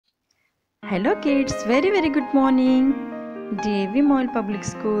Hello kids, very good morning. DAV Mall Public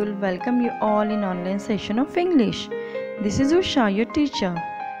School welcome you all in online session of English. This is Usha, your teacher.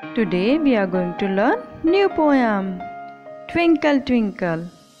 Today we are going to learn new poem, Twinkle Twinkle.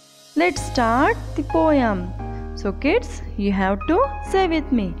 Let's start the poem. So kids, you have to say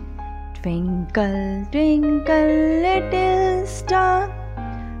with me. Twinkle twinkle little star,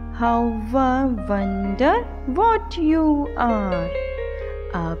 how I wonder what you are.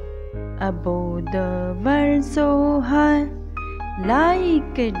 Up above the world so high,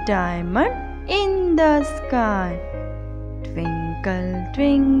 like a diamond in the sky. Twinkle,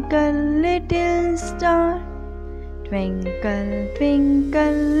 twinkle, little star, twinkle,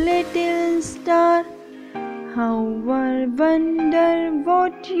 twinkle, little star, how I wonder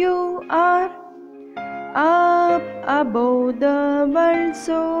what you are. Up above the world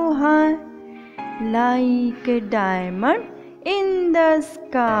so high, like a diamond in the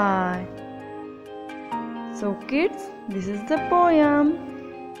sky. So kids, this is the poem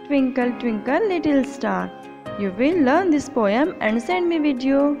Twinkle Twinkle Little Star. You will learn this poem and send me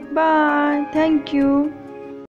video. Bye. Thank you.